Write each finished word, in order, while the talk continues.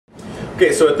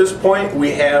Okay, so at this point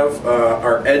we have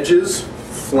our edges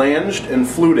flanged and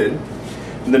fluted.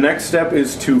 The next step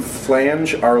is to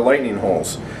flange our lightning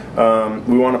holes.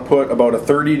 We want to put about a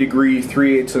 30-degree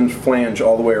 3/8 inch flange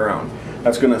all the way around.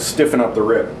 That's going to stiffen up the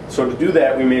rib. So to do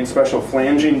that, we made special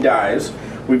flanging dies.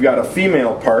 We've got a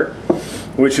female part,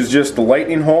 which is just the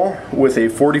lightning hole with a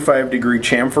 45-degree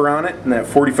chamfer on it, and that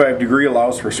 45 degree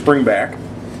allows for spring back.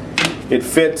 It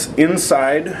fits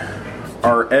inside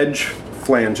our edge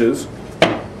flanges,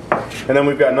 and then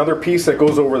we've got another piece that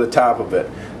goes over the top of it.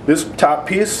 This top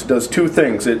piece does two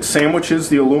things. It sandwiches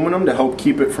the aluminum to help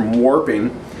keep it from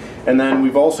warping, and then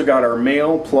we've also got our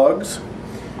male plugs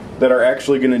that are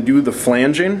actually going to do the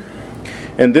flanging,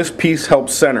 and this piece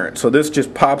helps center it. So this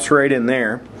just pops right in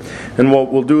there, and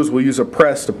what we'll do is we'll use a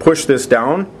press to push this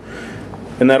down,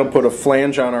 and that'll put a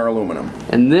flange on our aluminum.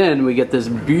 And then we get this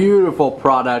beautiful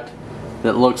product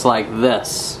that looks like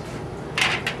this.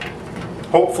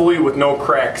 Hopefully with no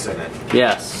cracks in it.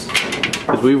 Yes,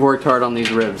 because we've worked hard on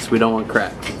these ribs. We don't want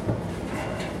cracks.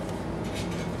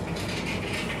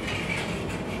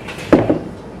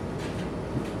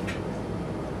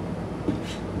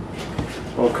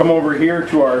 We'll come over here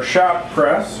to our shop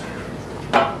press,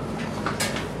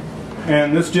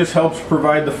 and this just helps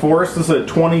provide the force. This is a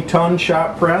 20-ton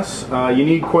shop press. You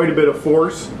need quite a bit of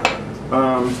force.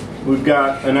 We've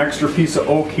got an extra piece of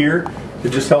oak here to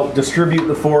just help distribute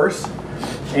the force,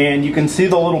 and you can see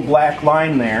the little black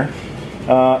line there.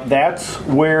 That's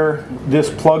where this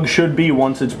plug should be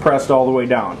once it's pressed all the way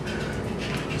down.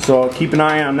 So keep an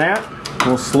eye on that.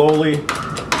 We'll slowly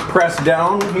press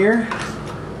down here,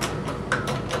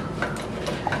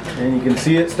 and you can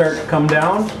see it start to come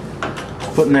down.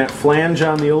 Putting that flange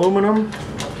on the aluminum,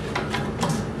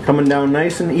 coming down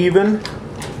nice and even.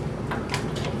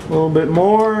 A little bit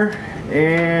more,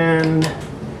 and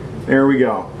there we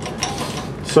go.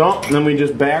 So then we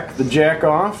just back the jack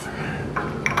off.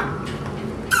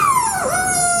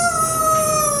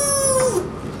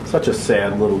 Such a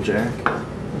sad little jack.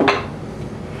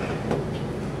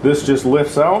 This just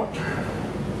lifts out,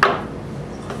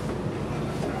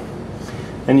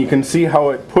 and you can see how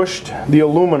it pushed the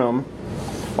aluminum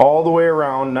all the way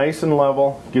around, nice and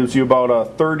level. Gives you about a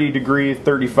 30-degree,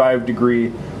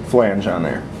 35-degree flange on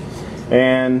there,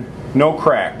 and no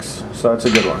cracks, so that's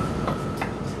a good one.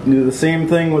 Do the same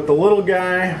thing with the little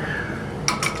guy.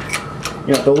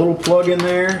 You got the little plug in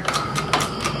there.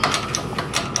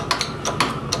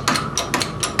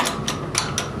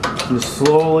 Just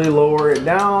slowly lower it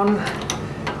down.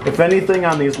 If anything,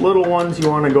 on these little ones you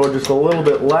want to go just a little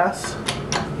bit less.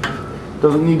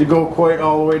 Doesn't need to go quite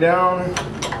all the way down.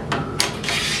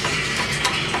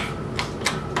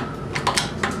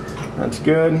 That's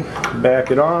good. Back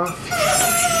it off.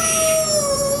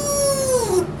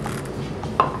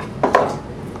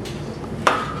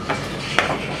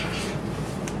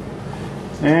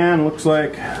 And looks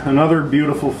like another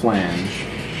beautiful flange.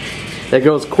 That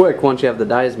goes quick once you have the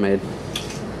dies made.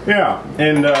 Yeah,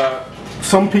 and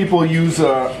some people use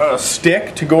a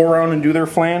stick to go around and do their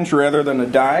flange rather than a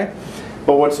die.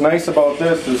 But what's nice about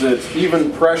this is it's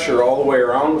even pressure all the way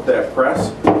around with that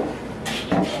press.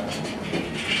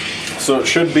 So it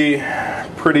should be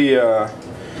pretty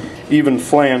even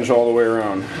flange all the way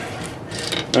around.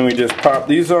 Then we just pop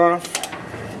these off.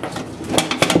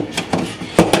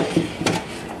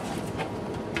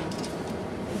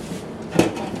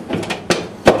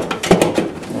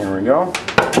 There we go.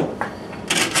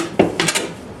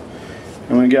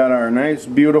 And we got our nice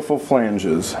beautiful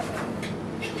flanges.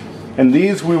 And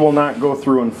these we will not go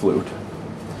through and flute.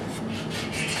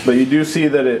 But you do see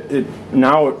that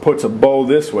now it puts a bow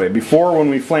this way. Before, when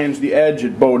we flanged the edge,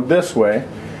 it bowed this way.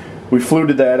 We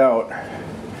fluted that out.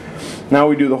 Now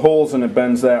we do the holes and it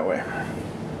bends that way.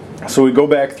 So we go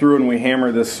back through and we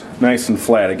hammer this nice and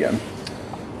flat again.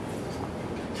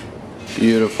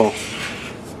 Beautiful.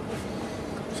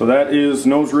 So that is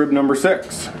nose rib number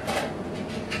 6.